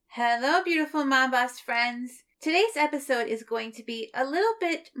Hello, beautiful Mom Boss friends. Today's episode is going to be a little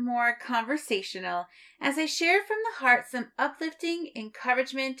bit more conversational as I share from the heart some uplifting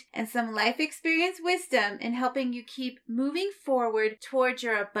encouragement and some life experience wisdom in helping you keep moving forward towards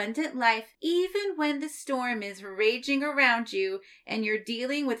your abundant life even when the storm is raging around you and you're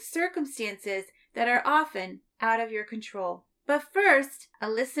dealing with circumstances that are often out of your control. But first, a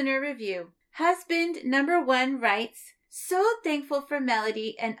listener review. Husband number 1 writes, "So thankful for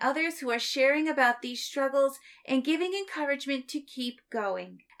Melody and others who are sharing about these struggles and giving encouragement to keep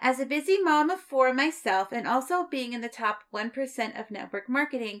going. As a busy mom of 4 myself and also being in the top 1% of network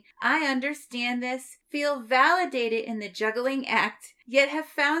marketing, I understand this, feel validated in the juggling act, yet have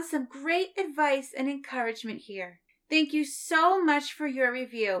found some great advice and encouragement here. Thank you so much for your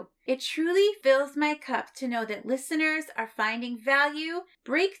review. It truly fills my cup to know that listeners are finding value,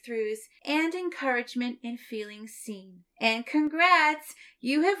 breakthroughs, and encouragement in feeling seen. And congrats!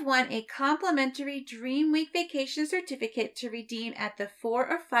 You have won a complimentary Dream Week vacation certificate to redeem at the 4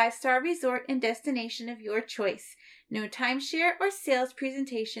 or 5-star resort and destination of your choice. No timeshare or sales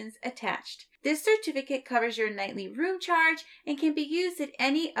presentations attached. This certificate covers your nightly room charge and can be used at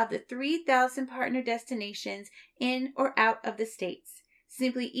any of the 3,000 partner destinations in or out of the States.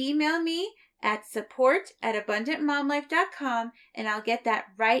 Simply email me at support@abundantmomlife.com and I'll get that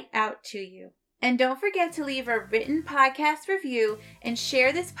right out to you. And don't forget to leave a written podcast review and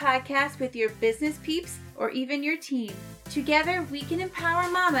share this podcast with your business peeps or even your team. Together, we can empower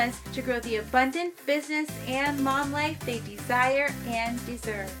mamas to grow the abundant business and mom life they desire and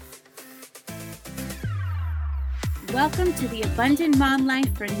deserve. Welcome to the Abundant Mom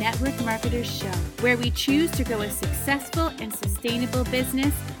Life for Network Marketers show, where we choose to grow a successful and sustainable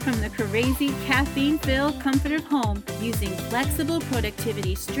business from the crazy caffeine-filled comfort of home using flexible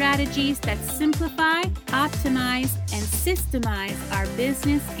productivity strategies that simplify, optimize, and systemize our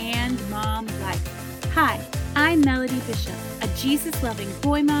business and mom life. Hi, I'm Melody Bishop, a Jesus-loving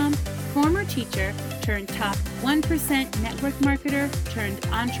boy mom, former teacher, turned top 1% network marketer, turned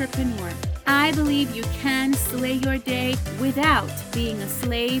entrepreneur. I believe you can slay your day without being a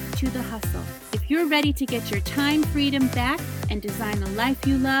slave to the hustle. If you're ready to get your time freedom back and design the life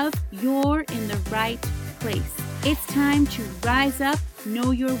you love, you're in the right place. It's time to rise up,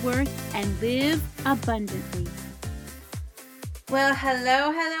 know your worth, and live abundantly. Well,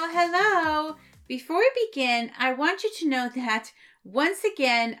 hello. Before we begin, I want you to know that once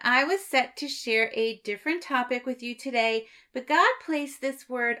again, I was set to share a different topic with you today, but God placed this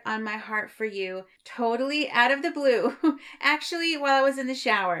word on my heart for you, totally out of the blue, actually while I was in the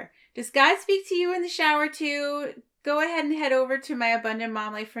shower. Does God speak to you in the shower too? Go ahead and head over to my Abundant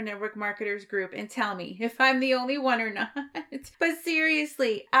Mom Life for Network Marketers group and tell me if I'm the only one or not. But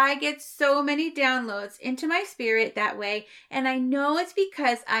seriously, I get so many downloads into my spirit that way, and I know it's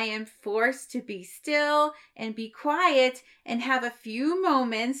because I am forced to be still and be quiet and have a few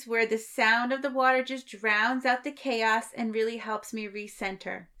moments where the sound of the water just drowns out the chaos and really helps me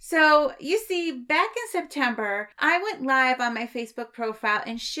recenter. So, you see, back in September, I went live on my Facebook profile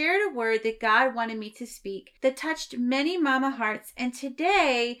and shared a word that God wanted me to speak that touched many mama hearts, and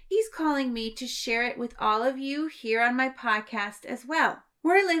today He's calling me to share it with all of you here on my podcast as well.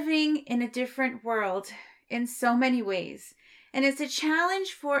 We're living in a different world in so many ways, and it's a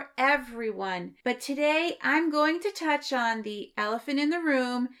challenge for everyone. But today I'm going to touch on the elephant in the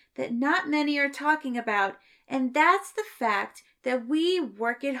room that not many are talking about, and that's the fact that we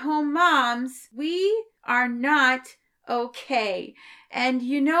work-at-home moms, we are not okay. And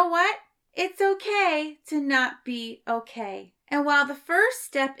you know what? It's okay to not be okay. And while the first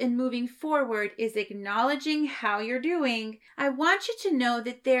step in moving forward is acknowledging how you're doing, I want you to know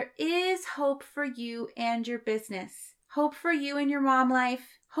that there is hope for you and your business. Hope for you in your mom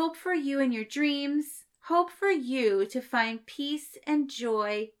life. Hope for you in your dreams. Hope for you to find peace and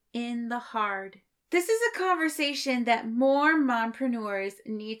joy in the hard. This is a conversation that more mompreneurs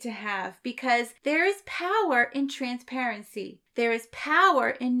need to have because there is power in transparency. There is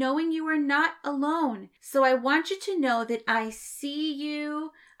power in knowing you are not alone. So I want you to know that I see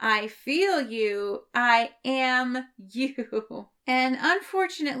you, I feel you, I am you. And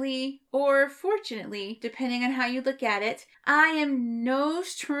unfortunately, or fortunately, depending on how you look at it, I am no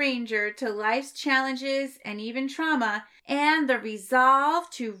stranger to life's challenges and even trauma, and the resolve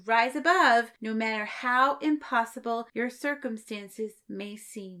to rise above no matter how impossible your circumstances may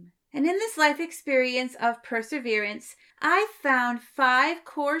seem. And in this life experience of perseverance, I found 5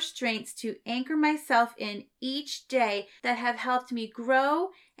 core strengths to anchor myself in each day that have helped me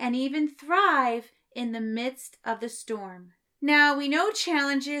grow and even thrive in the midst of the storm. Now, we know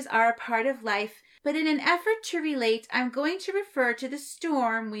challenges are a part of life, but in an effort to relate, I'm going to refer to the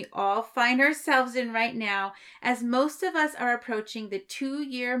storm we all find ourselves in right now, as most of us are approaching the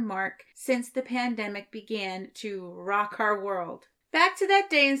 2-year mark since the pandemic began to rock our world. Back to that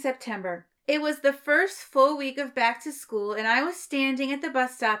day in September. It was the first full week of back to school, and I was standing at the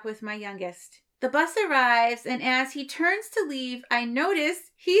bus stop with my youngest. The bus arrives, and as he turns to leave, I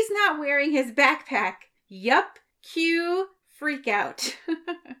notice he's not wearing his backpack. Yup, cue freak out.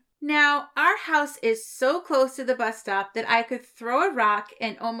 Now, our house is so close to the bus stop that I could throw a rock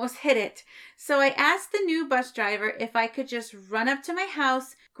and almost hit it. So I asked the new bus driver if I could just run up to my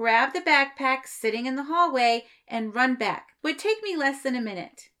house, grab the backpack sitting in the hallway, and run back. It would take me less than a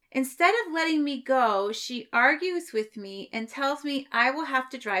minute. Instead of letting me go, she argues with me and tells me I will have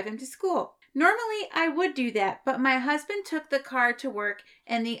to drive him to school. Normally, I would do that, but my husband took the car to work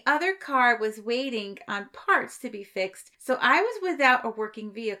and the other car was waiting on parts to be fixed, so I was without a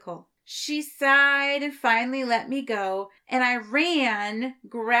working vehicle. She sighed and finally let me go, and I ran,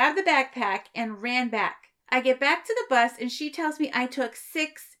 grabbed the backpack, and ran back. I get back to the bus and she tells me I took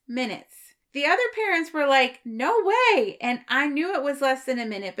 6 minutes. The other parents were like, no way, and I knew it was less than a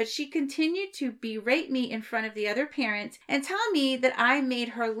minute, but she continued to berate me in front of the other parents and tell me that I made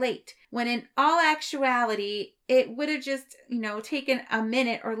her late, when in all actuality, it would have just, taken a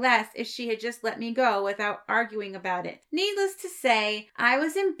minute or less if she had just let me go without arguing about it. Needless to say, I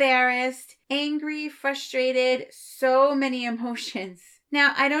was embarrassed, angry, frustrated, so many emotions.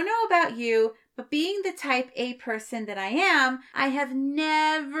 Now, I don't know about you, but being the type A person that I am, I have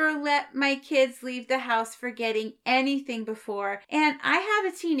never let my kids leave the house forgetting anything before. And I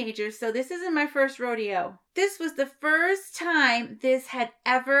have a teenager, so this isn't my first rodeo. This was the first time this had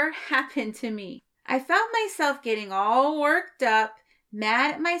ever happened to me. I felt myself getting all worked up,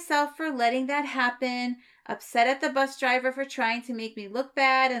 mad at myself for letting that happen, upset at the bus driver for trying to make me look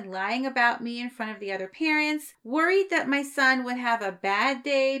bad and lying about me in front of the other parents, worried that my son would have a bad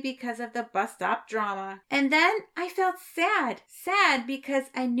day because of the bus stop drama. And then I felt sad because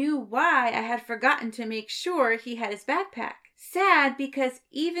I knew why I had forgotten to make sure he had his backpack. Sad because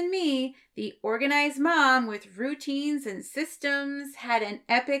even me, the organized mom with routines and systems, had an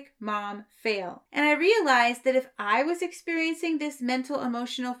epic mom fail. And I realized that if I was experiencing this mental,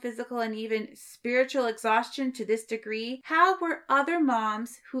 emotional, physical, and even spiritual exhaustion to this degree, how were other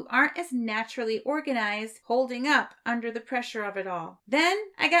moms who aren't as naturally organized holding up under the pressure of it all? Then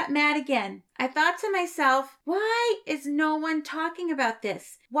I got mad again. I thought to myself, why is no one talking about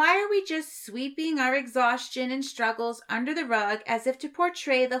this? Why are we just sweeping our exhaustion and struggles under the rug as if to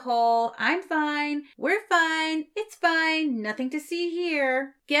portray the whole, I'm fine, we're fine, it's fine, nothing to see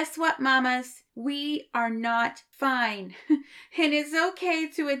here? Guess what, mamas? We are not fine. And it's okay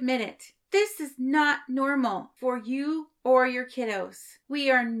to admit it. This is not normal for you or your kiddos.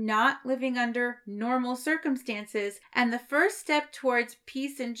 We are not living under normal circumstances, and the first step towards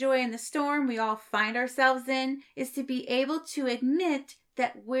peace and joy in the storm we all find ourselves in is to be able to admit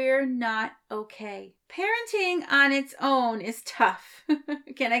that we're not okay. Parenting on its own is tough.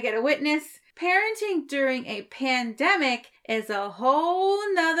 Can I get a witness? Parenting during a pandemic is a whole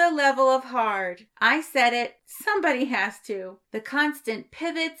nother level of hard. I said it, somebody has to. The constant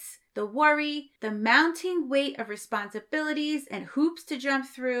pivots, the worry, the mounting weight of responsibilities and hoops to jump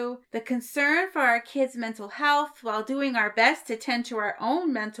through, the concern for our kids' mental health while doing our best to tend to our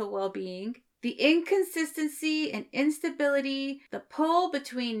own mental well-being, the inconsistency and instability, the pull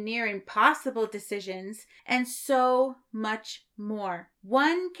between near impossible decisions, and so much more.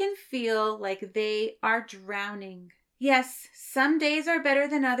 One can feel like they are drowning. Yes, some days are better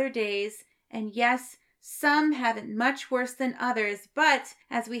than other days, and yes, some have it much worse than others, but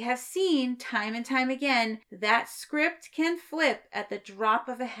as we have seen time and time again, that script can flip at the drop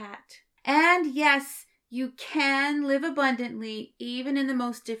of a hat. And yes, you can live abundantly even in the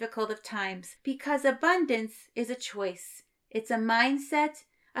most difficult of times, because abundance is a choice. It's a mindset,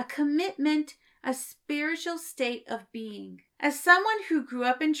 a commitment, a spiritual state of being. As someone who grew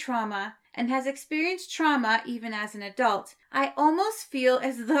up in trauma and has experienced trauma even as an adult, I almost feel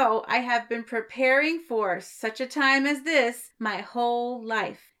as though I have been preparing for such a time as this my whole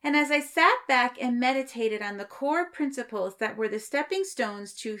life. And as I sat back and meditated on the core principles that were the stepping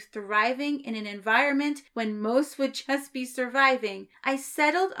stones to thriving in an environment when most would just be surviving, I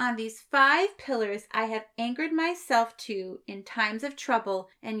settled on these 5 pillars I have anchored myself to in times of trouble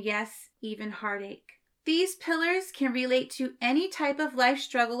and yes, even heartache. These pillars can relate to any type of life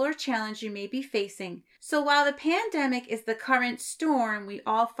struggle or challenge you may be facing. So while the pandemic is the current storm we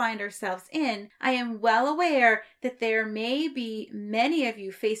all find ourselves in, I am well aware that there may be many of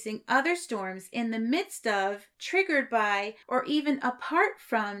you facing other storms in the midst of, triggered by, or even apart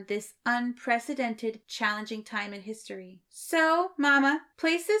from this unprecedented, challenging time in history. So, Mama,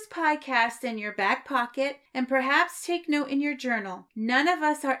 place this podcast in your back pocket and perhaps take note in your journal. None of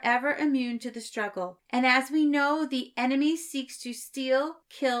us are ever immune to the struggle. And as we know, the enemy seeks to steal,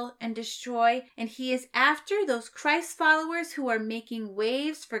 kill, and destroy, and he is after those Christ followers who are making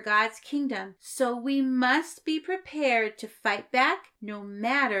waves for God's kingdom. So we must be prepared to fight back no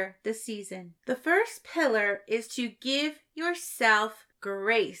matter the season. The first pillar is to give yourself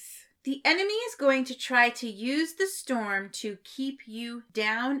grace. The enemy is going to try to use the storm to keep you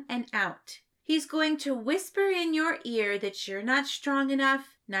down and out. He's going to whisper in your ear that you're not strong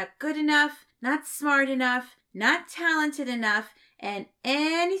enough, not good enough, not smart enough, not talented enough, and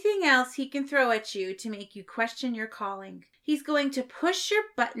anything else he can throw at you to make you question your calling. He's going to push your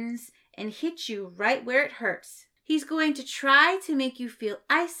buttons and hit you right where it hurts. He's going to try to make you feel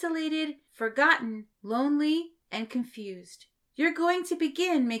isolated, forgotten, lonely, and confused. You're going to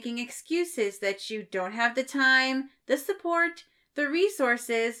begin making excuses that you don't have the time, the support, the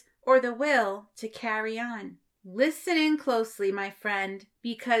resources, or the will to carry on. Listen in closely, my friend,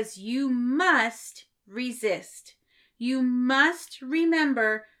 because you must resist. You must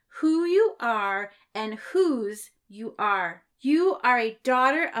remember who you are and whose you are. You are a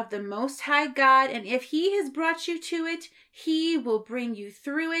daughter of the Most High God, and if He has brought you to it, He will bring you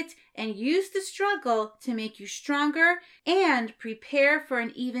through it and use the struggle to make you stronger and prepare for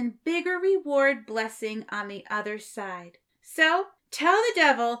an even bigger reward blessing on the other side. So, tell the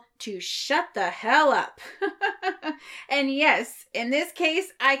devil to shut the hell up. And yes, in this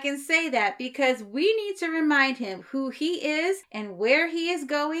case, I can say that because we need to remind him who he is and where he is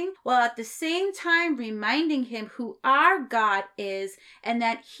going, while at the same time reminding him who our God is and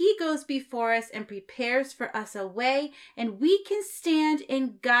that he goes before us and prepares for us a way, and we can stand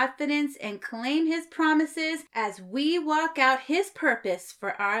in confidence and claim his promises as we walk out his purpose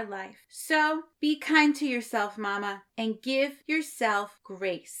for our life. So, be kind to yourself, Mama, and give yourself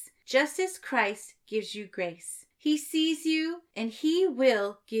grace, just as Christ gives you grace. He sees you, and he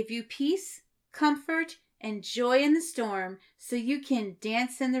will give you peace, comfort, and joy in the storm so you can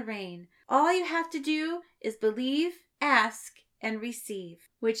dance in the rain. All you have to do is believe, ask, and receive.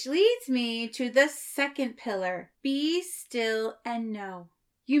 Which leads me to the second pillar, be still and know.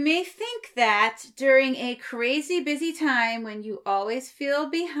 You may think that during a crazy busy time when you always feel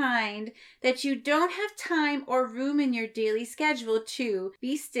behind, that you don't have time or room in your daily schedule to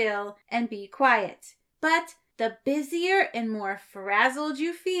be still and be quiet. But the busier and more frazzled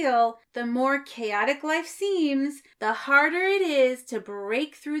you feel, the more chaotic life seems, the harder it is to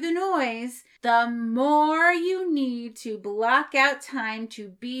break through the noise, the more you need to block out time to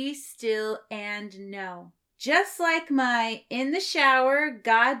be still and know. Just like my in the shower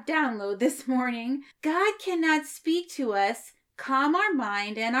God download this morning, God cannot speak to us, calm our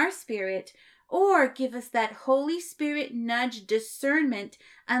mind and our spirit, or give us that Holy Spirit nudge discernment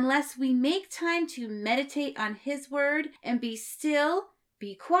unless we make time to meditate on His Word and be still,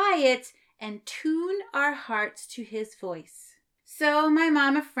 be quiet, and tune our hearts to His voice. So, my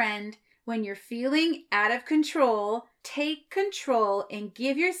mama friend, when you're feeling out of control, take control and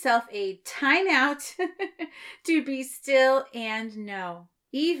give yourself a timeout to be still and know.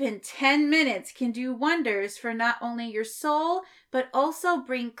 Even 10 minutes can do wonders for not only your soul, but also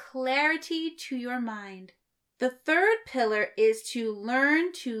bring clarity to your mind. The third pillar is to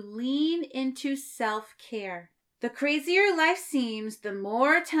learn to lean into self-care. The crazier life seems, the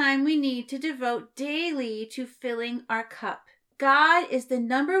more time we need to devote daily to filling our cup. God is the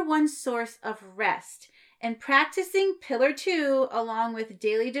number one source of rest, and practicing Pillar 2 along with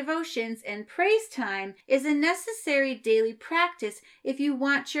daily devotions and praise time is a necessary daily practice if you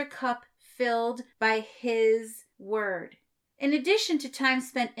want your cup filled by His Word. In addition to time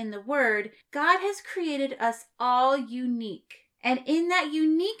spent in the Word, God has created us all unique. And in that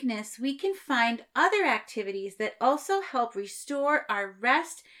uniqueness, we can find other activities that also help restore our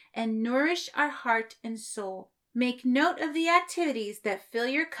rest and nourish our heart and soul. Make note of the activities that fill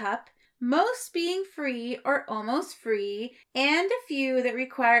your cup, most being free or almost free, and a few that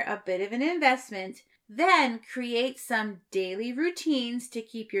require a bit of an investment. Then create some daily routines to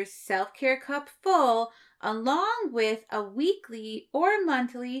keep your self-care cup full, along with a weekly or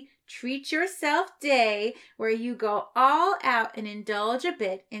monthly treat yourself day where you go all out and indulge a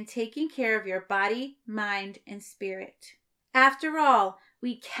bit in taking care of your body, mind, and spirit. After all,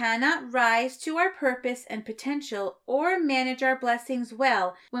 We cannot rise to our purpose and potential or manage our blessings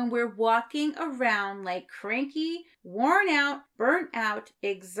well when we're walking around like cranky, worn out, burnt out,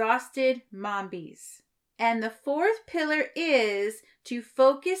 exhausted mombies. And the fourth pillar is to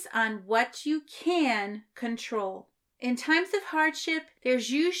focus on what you can control. In times of hardship, there's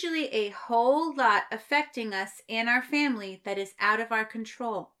usually a whole lot affecting us and our family that is out of our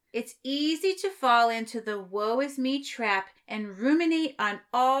control. It's easy to fall into the woe is me trap and ruminate on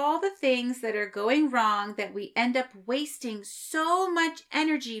all the things that are going wrong that we end up wasting so much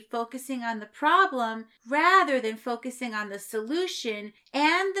energy focusing on the problem rather than focusing on the solution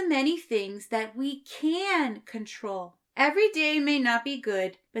and the many things that we can control. Every day may not be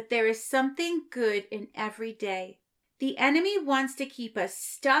good, but there is something good in every day. The enemy wants to keep us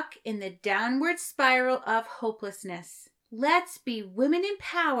stuck in the downward spiral of hopelessness. Let's be women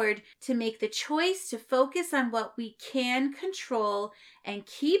empowered to make the choice to focus on what we can control and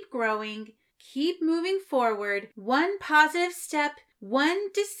keep growing, keep moving forward, one positive step,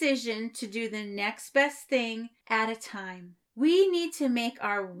 one decision to do the next best thing at a time. We need to make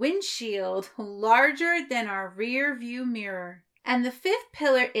our windshield larger than our rear view mirror. And the fifth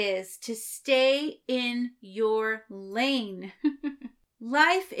pillar is to stay in your lane.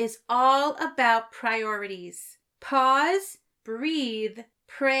 Life is all about priorities. Pause, breathe,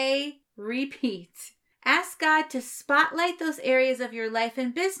 pray, repeat. Ask God to spotlight those areas of your life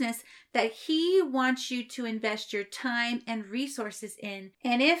and business that He wants you to invest your time and resources in.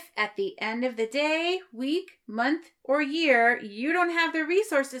 And if at the end of the day, week, month, or year, you don't have the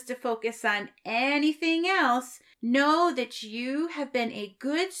resources to focus on anything else, know that you have been a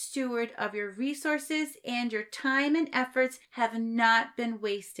good steward of your resources and your time and efforts have not been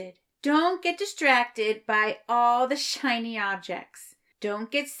wasted. Don't get distracted by all the shiny objects.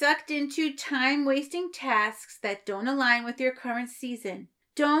 Don't get sucked into time-wasting tasks that don't align with your current season.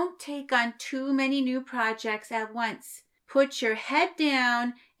 Don't take on too many new projects at once. Put your head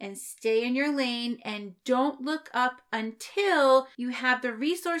down and stay in your lane and don't look up until you have the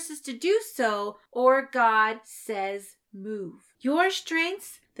resources to do so or God says move. Your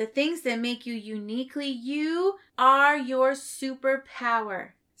strengths, the things that make you uniquely you, are your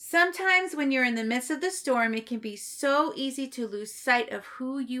superpower. Sometimes when you're in the midst of the storm, it can be so easy to lose sight of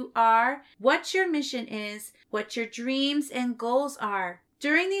who you are, what your mission is, what your dreams and goals are.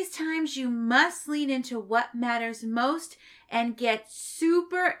 During these times, you must lean into what matters most and get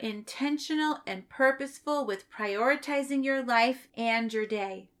super intentional and purposeful with prioritizing your life and your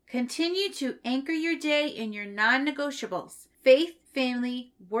day. Continue to anchor your day in your non-negotiables, faith,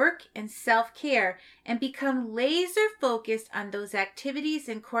 family, work, and self-care, and become laser focused on those activities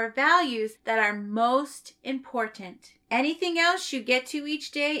and core values that are most important. Anything else you get to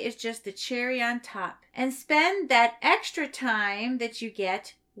each day is just the cherry on top. And spend that extra time that you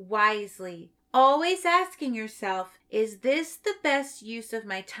get wisely. Always asking yourself, is this the best use of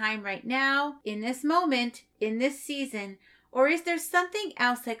my time right now, in this moment, in this season? Or is there something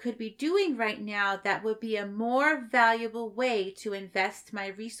else I could be doing right now that would be a more valuable way to invest my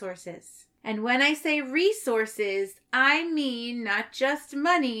resources? And when I say resources, I mean not just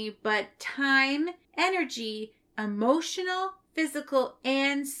money, but time, energy, emotional, physical,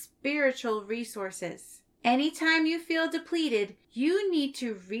 and spiritual resources. Anytime you feel depleted, you need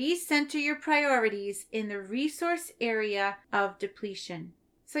to recenter your priorities in the resource area of depletion.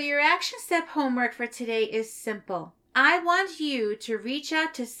 So your action step homework for today is simple. I want you to reach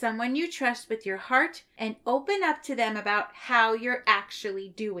out to someone you trust with your heart and open up to them about how you're actually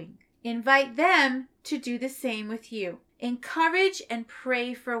doing. Invite them to do the same with you. Encourage and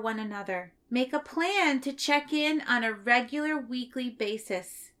pray for one another. Make a plan to check in on a regular weekly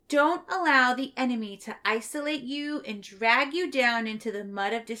basis. Don't allow the enemy to isolate you and drag you down into the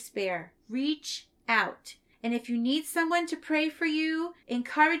mud of despair. Reach out. And if you need someone to pray for you,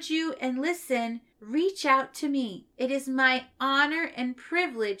 encourage you, and listen, reach out to me. It is my honor and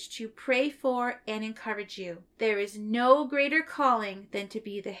privilege to pray for and encourage you. There is no greater calling than to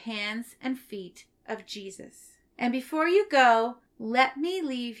be the hands and feet of Jesus. And before you go, let me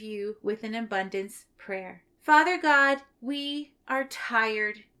leave you with an abundance prayer. Father God, we are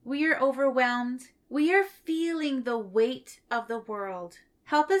tired. We are overwhelmed. We are feeling the weight of the world.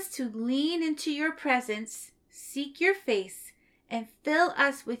 Help us to lean into your presence, seek your face, and fill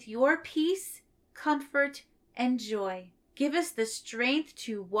us with your peace, comfort, and joy. Give us the strength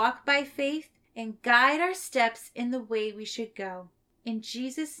to walk by faith and guide our steps in the way we should go. In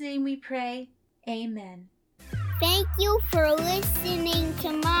Jesus' name we pray, amen. Thank you for listening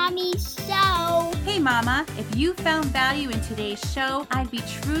to Mommy's show. Hey Mama, if you found value in today's show, I'd be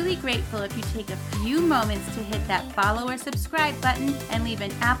truly grateful if you take a few moments to hit that follow or subscribe button and leave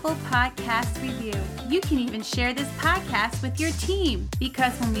an Apple Podcast review. You can even share this podcast with your team,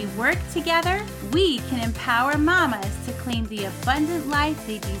 because when we work together, we can empower mamas to claim the abundant life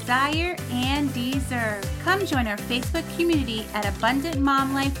they desire and deserve. Come join our Facebook community at Abundant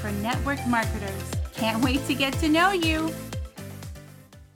Mom Life for Network Marketers. Can't wait to get to know you.